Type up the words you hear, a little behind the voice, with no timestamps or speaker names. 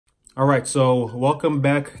All right, so welcome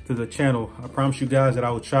back to the channel. I promised you guys that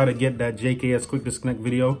I would try to get that JKS Quick Disconnect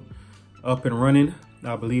video up and running.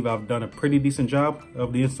 I believe I've done a pretty decent job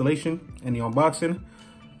of the installation and the unboxing.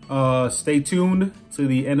 Stay tuned to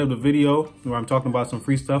the end of the video where I'm talking about some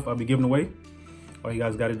free stuff I'll be giving away. All you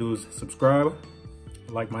guys got to do is subscribe,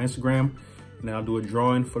 like my Instagram, and I'll do a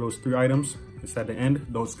drawing for those 3 items. It's at the end.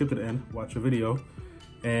 Don't skip to the end. Watch the video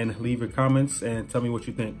and leave your comments and tell me what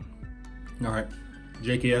you think. All right.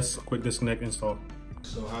 JKS Quick Disconnect Install.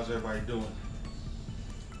 So how's everybody doing?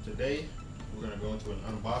 Today we're going to go into an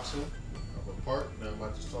unboxing of a part that I'm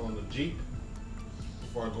about to install on the Jeep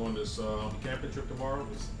before I go on this camping trip tomorrow.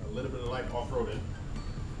 It's a little bit of light off-roading,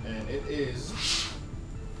 and it is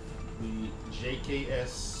the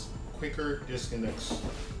JKS Quicker Disconnects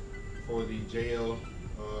for the JLU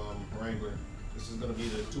Wrangler. This is going to be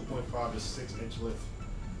the 2.5 to 6 inch lift.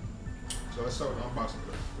 So let's start with the unboxing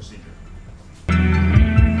procedure.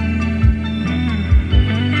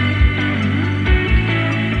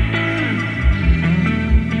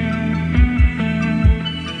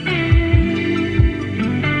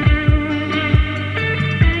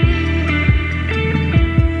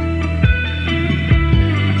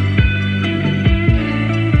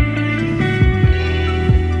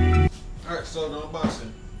 So the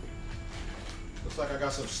unboxing, looks like I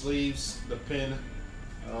got some sleeves, the pin,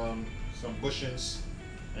 some bushings,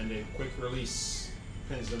 and then quick release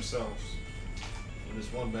pins themselves in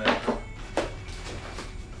this one bag.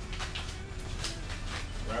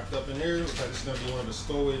 Wrapped up in here, looks like it's going to be one of the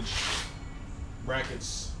stowage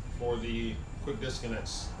brackets for the quick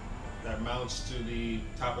disconnects that mounts to the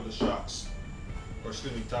top of the shocks, or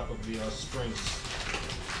excuse me, top of the springs.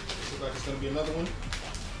 This looks like it's going to be another one.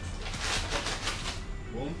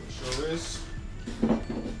 Boom, it sure is.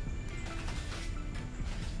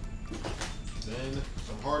 Then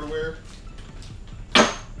some hardware.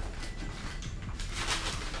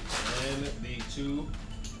 And the 2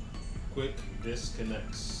 quick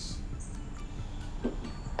disconnects. 1,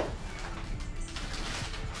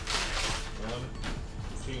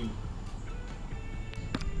 2.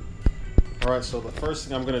 Alright, so the first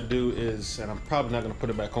thing I'm going to do is, and I'm probably not going to put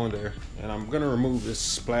it back on there, and I'm going to remove this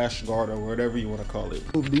splash guard or whatever you want to call it.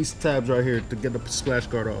 Move these tabs right here to get the splash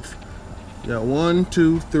guard off. You got 1,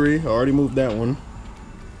 2, 3. I already moved that one.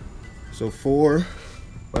 So 4,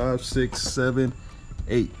 5, 6, 7,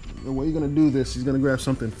 8. The way you're going to do this, you're going to grab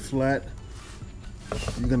something flat.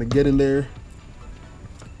 You're going to get in there,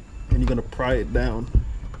 and you're going to pry it down.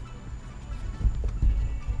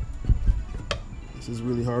 This is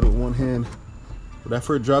really hard with one hand. But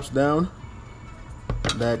after it drops down,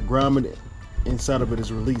 that grommet inside of it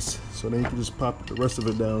is released. So then you can just pop the rest of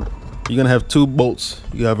it down. You're gonna have 2 bolts.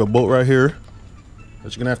 You have a bolt right here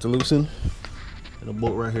that you're gonna have to loosen, and a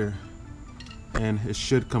bolt right here. And it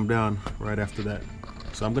should come down right after that.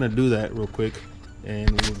 So I'm gonna do that real quick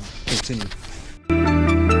and we'll continue.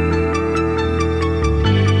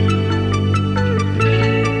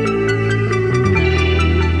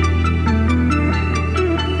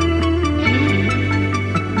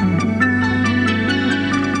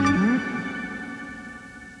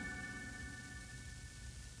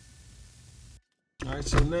 Alright,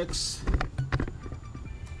 so next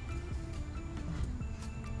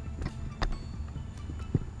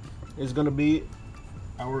is going to be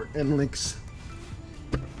our end links.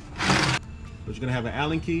 But you're going to have an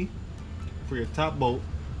Allen key for your top bolt,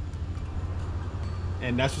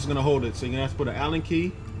 and that's what's going to hold it. So you're going to have to put an Allen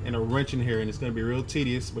key and a wrench in here, and it's going to be real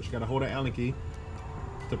tedious, but you got to hold an Allen key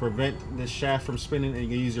to prevent this shaft from spinning, and you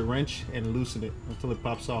can use your wrench and loosen it until it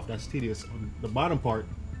pops off. That's tedious. On the bottom part,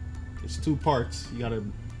 it's 2 parts. You got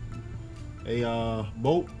a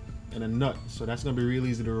bolt and a nut, so that's gonna be real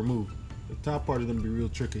easy to remove. The top part is gonna be real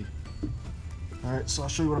tricky. All right, so I'll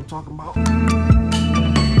show you what I'm talking about.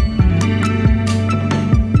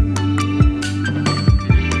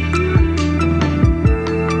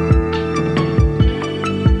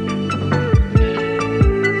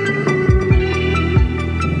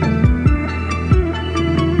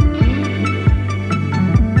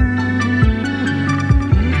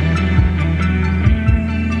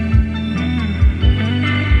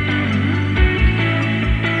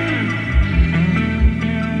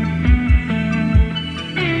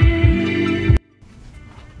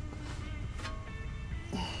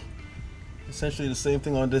 Essentially the same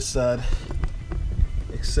thing on this side,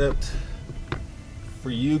 except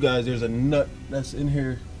for you guys there's a nut that's in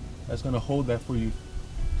here that's gonna hold that for you.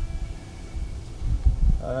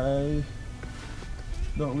 I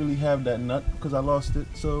don't really have that nut because I lost it,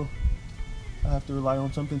 so I have to rely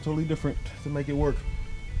on something totally different to make it work.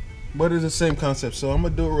 But it's the same concept, so I'm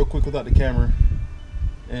gonna do it real quick without the camera,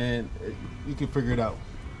 and you can figure it out.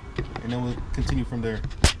 And then we'll continue from there.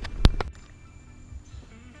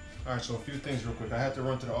 Alright, so a few things real quick. I had to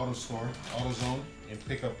run to the AutoZone, and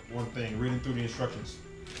pick up one thing, reading through the instructions.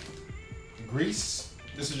 Grease,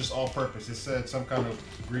 this is just all purpose. It said some kind of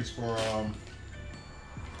grease for,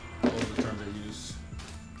 what was the term they used?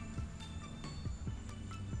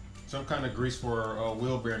 Some kind of grease for a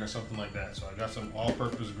wheel bearing or something like that. So I got some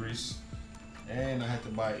all-purpose grease, and I had to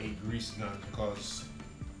buy a grease gun because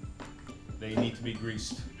they need to be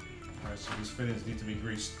greased. Alright, so these fittings need to be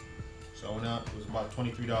greased. So I went out, it was about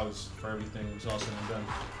 $23 for everything. It was all said and done.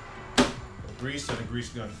 A grease and a grease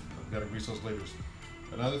gun. I've got to grease those laters.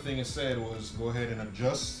 Another thing it said was go ahead and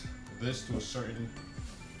adjust this to a certain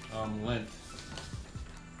length.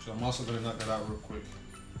 So I'm also going to knock that out real quick.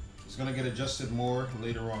 It's going to get adjusted more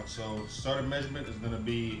later on. So starting measurement is going to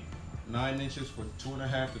be 9 inches for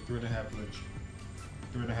 2.5 to 3.5 inch.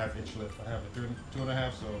 3.5 inch lift. I have a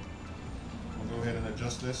 2.5, so we'll go ahead and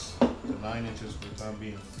adjust this to 9 inches for the time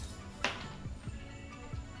being.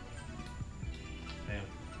 Damn.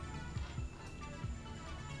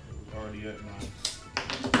 It was already at 9.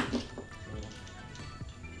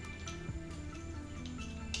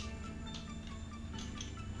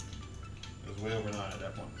 It was way over 9 at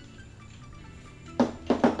that point.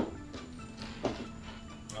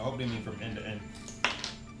 I hope they mean from end to end.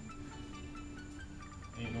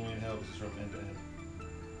 Ain't no way in hell this is from end to end.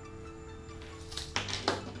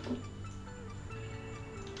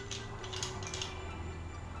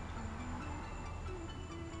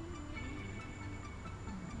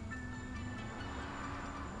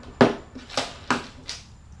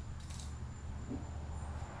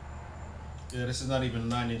 Yeah, this is not even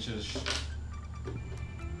 9 inches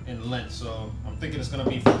in length, so I'm thinking it's gonna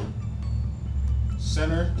be from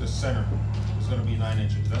center to center. It's gonna be 9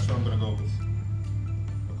 inches. That's what I'm gonna go with,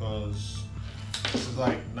 because this is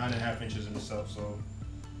like 9.5 inches in itself. So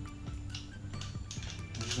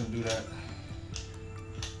I'm just gonna do that.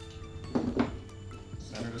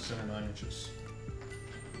 Center to center, 9 inches.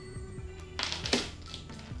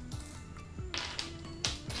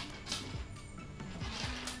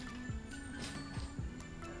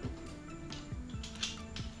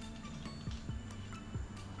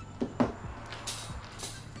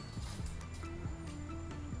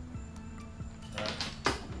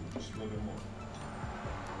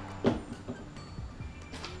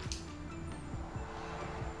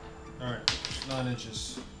 Alright, 9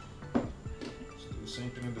 inches. Let's do the same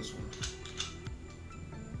thing with this one.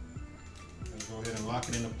 Go ahead and lock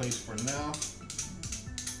it into place for now.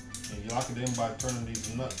 And you lock it in by turning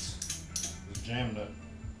these nuts, this jam nut,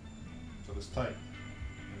 so it's tight.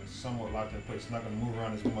 And it's somewhat locked in place. It's not going to move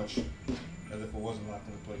around as much as if it wasn't locked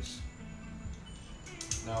into place.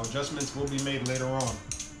 Now adjustments will be made later on.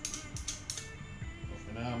 But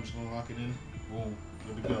for now, I'm just going to lock it in. Boom,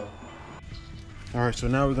 good to go. Alright, so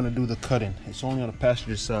now we're going to do the cutting. It's only on the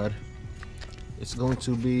passenger side. It's going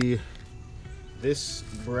to be this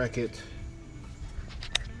bracket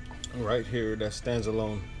right here that stands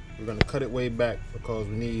alone. We're going to cut it way back because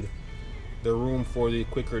we need the room for the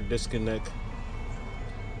quicker disconnect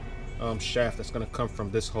shaft that's going to come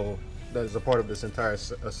from this hole. That is a part of this entire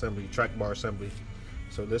assembly, track bar assembly.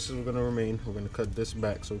 So this is going to remain. We're going to cut this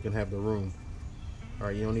back so we can have the room.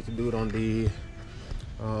 Alright, you don't need to do it on the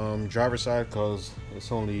driver's side because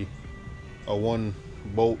it's only a 1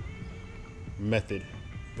 bolt method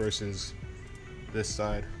versus this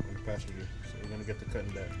side on the passenger. So we're gonna get the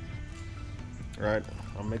cutting back. Alright,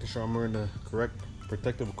 I'm making sure I'm wearing the correct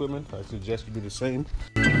protective equipment. I suggest you do the same.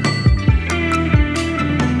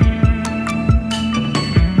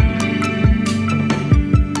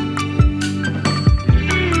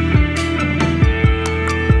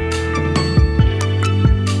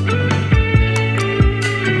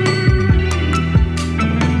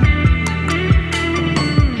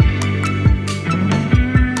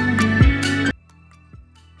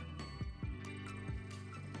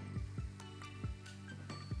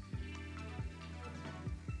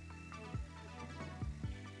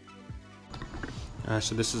 Alright,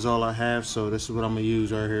 so this is all I have, so this is what I'm going to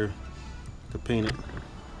use right here to paint it.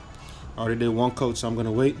 I already did 1 coat, so I'm going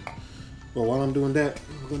to wait. But while I'm doing that,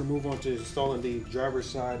 I'm going to move on to installing the driver's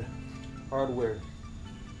side hardware.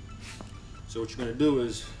 So what you're going to do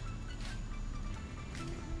is,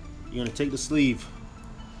 you're going to take the sleeve,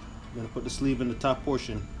 you're going to put the sleeve in the top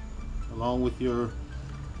portion along with your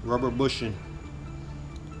rubber bushing.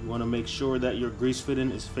 You want to make sure that your grease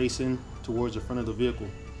fitting is facing towards the front of the vehicle.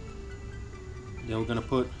 Then we're going to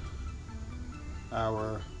put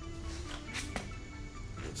our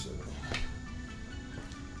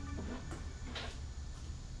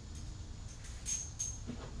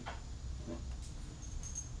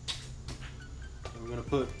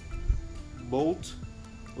put bolt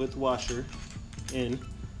with washer in,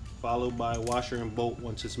 followed by washer and bolt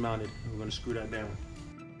once it's mounted. We're going to screw that down.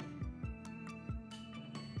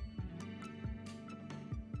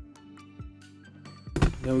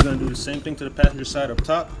 Then we're going to do the same thing to the passenger side up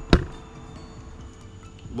top.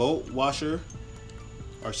 Bolt, washer,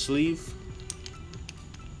 our sleeve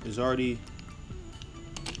is already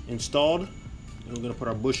installed, and we're going to put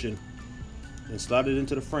our bushing and slide it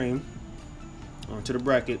into the frame onto the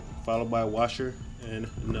bracket, followed by a washer and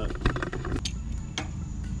a nut.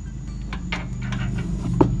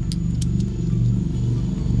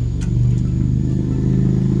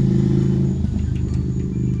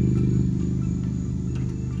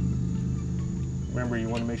 Remember, you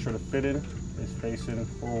want to make sure the fitting is facing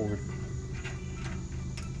forward.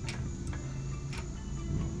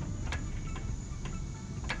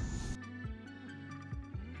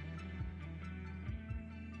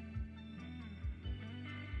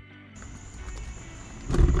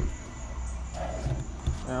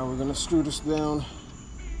 Now we're going to screw this down,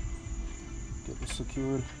 get this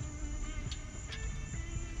secured.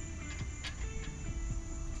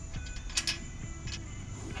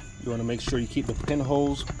 You want to make sure you keep the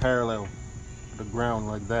pinholes parallel to the ground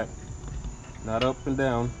like that. Not up and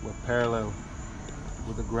down, but parallel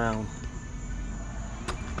with the ground.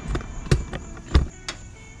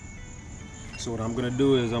 So what I'm going to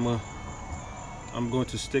do is I'm going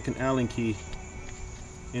to stick an Allen key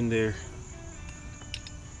in there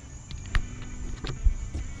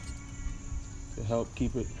to help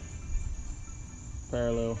keep it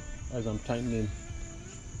parallel as I'm tightening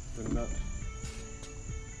the nut.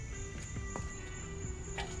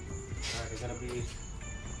 Alright, it's gonna be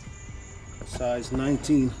size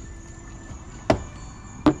 19.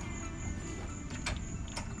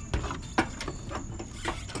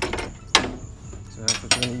 So that's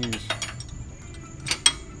what we're gonna use.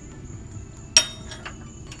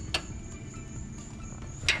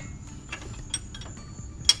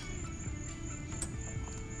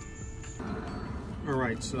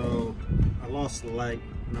 Alright, so I lost the light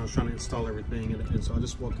and I was trying to install everything, and so I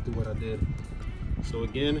just walked you through what I did. So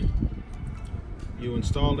again, you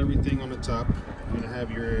installed everything on the top. You're gonna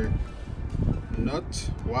have your nut,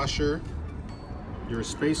 washer, your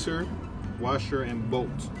spacer, washer, and bolt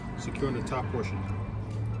securing the top portion.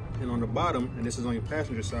 And on the bottom, and this is on your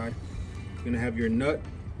passenger side, you're gonna have your nut,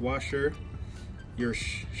 washer, your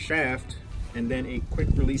shaft, and then a quick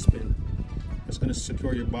release pin. It's going to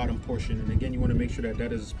secure your bottom portion, and again, you want to make sure that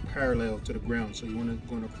that is parallel to the ground. So you want to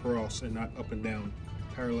go across and not up and down,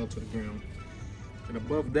 parallel to the ground. And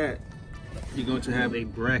above that, you're going to have a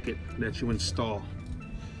bracket that you install,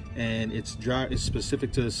 and it's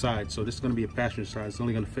specific to the side. So this is going to be a passenger side. It's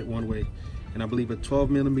only going to fit one way, and I believe a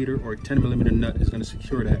 12mm or 10mm nut is going to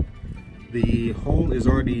secure that. The hole is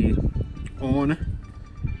already on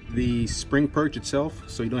the spring perch itself,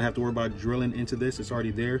 so you don't have to worry about drilling into this. It's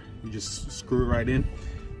already there. You just screw it right in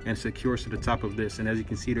and secures to the top of this. And as you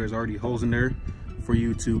can see, there's already holes in there for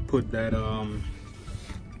you to put that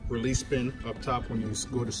release pin up top when you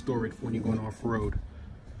go to store it when you're going off-road.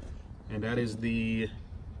 And that is the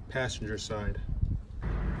passenger side.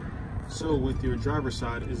 So with your driver's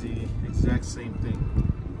side is the exact same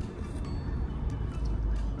thing.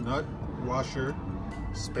 Nut, washer,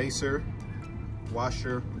 spacer,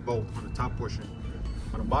 washer, bolt on the top portion.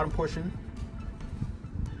 On the bottom portion,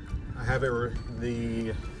 I have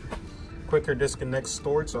the Quicker Disconnects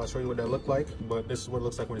stored, so I'll show you what that looks like, but this is what it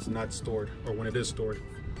looks like when it's not stored, or when it is stored.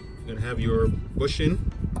 You're gonna have your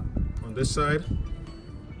bushing on this side,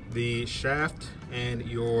 the shaft, and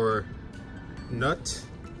your nut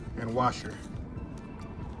and washer.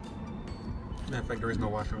 Matter of fact, there is no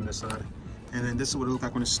washer on this side. And then this is what it looks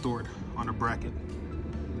like when it's stored on a bracket.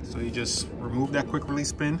 So you just remove that quick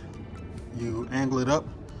release pin, you angle it up,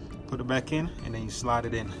 put it back in, and then you slide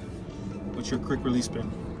it in with your quick release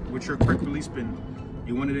pin. With your quick release pin,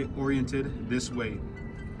 you wanted it oriented this way,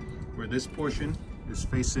 where this portion is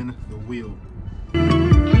facing the wheel.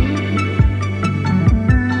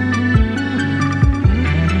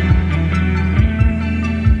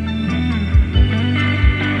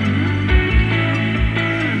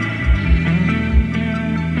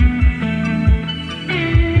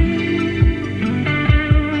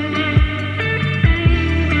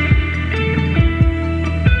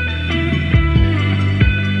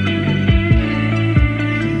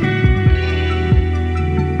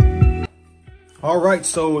 All right,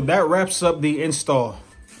 so that wraps up the install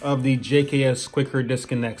of the JKS Quicker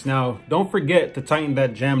Disconnects. Now, don't forget to tighten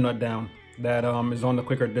that jam nut down that is on the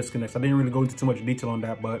Quicker Disconnects. I didn't really go into too much detail on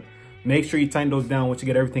that, but make sure you tighten those down once you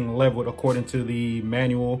get everything leveled according to the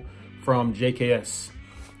manual from JKS.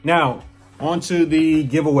 Now, on to the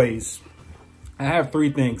giveaways. I have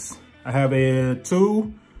 3 things. I have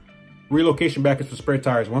 2 relocation brackets for spare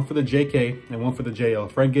tires, one for the JK and one for the JL. A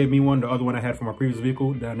friend gave me one, the other one I had from my previous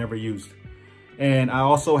vehicle that I never used. And I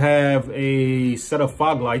also have a set of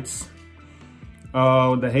fog lights,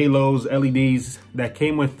 the halos, LEDs that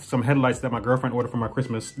came with some headlights that my girlfriend ordered for my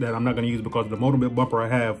Christmas that I'm not gonna use because the motorboat bumper I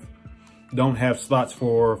have don't have slots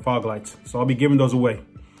for fog lights. So I'll be giving those away.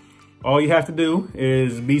 All you have to do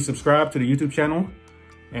is be subscribed to the YouTube channel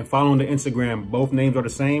and follow on the Instagram. Both names are the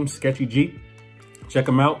same, Sketchy Jeep. Check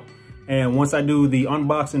them out. And once I do the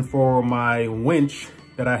unboxing for my winch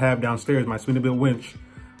that I have downstairs, my Sweeterbilt winch,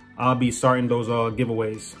 I'll be starting those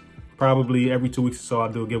giveaways. Probably every 2 weeks or so,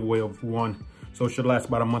 I'll do a giveaway of one. So it should last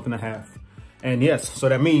about a month and a half. And yes, so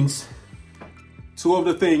that means 2 of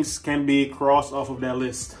the things can be crossed off of that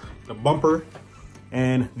list. The bumper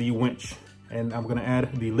and the winch. And I'm gonna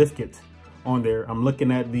add the lift kit on there. I'm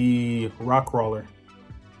looking at the rock crawler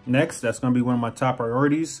next. That's gonna be one of my top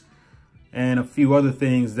priorities. And a few other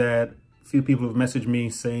things that a few people have messaged me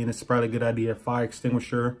saying it's probably a good idea. Fire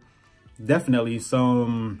extinguisher, definitely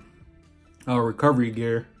some recovery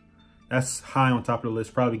gear. That's high on top of the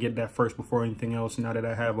list. Probably get that first before anything else now that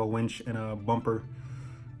I have a winch and a bumper.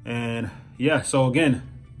 And yeah, so again,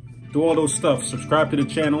 do all those stuff. Subscribe to the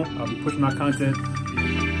channel. I'll be pushing my content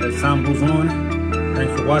as time goes on.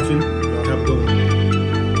 Thanks for watching. Y'all have a good one.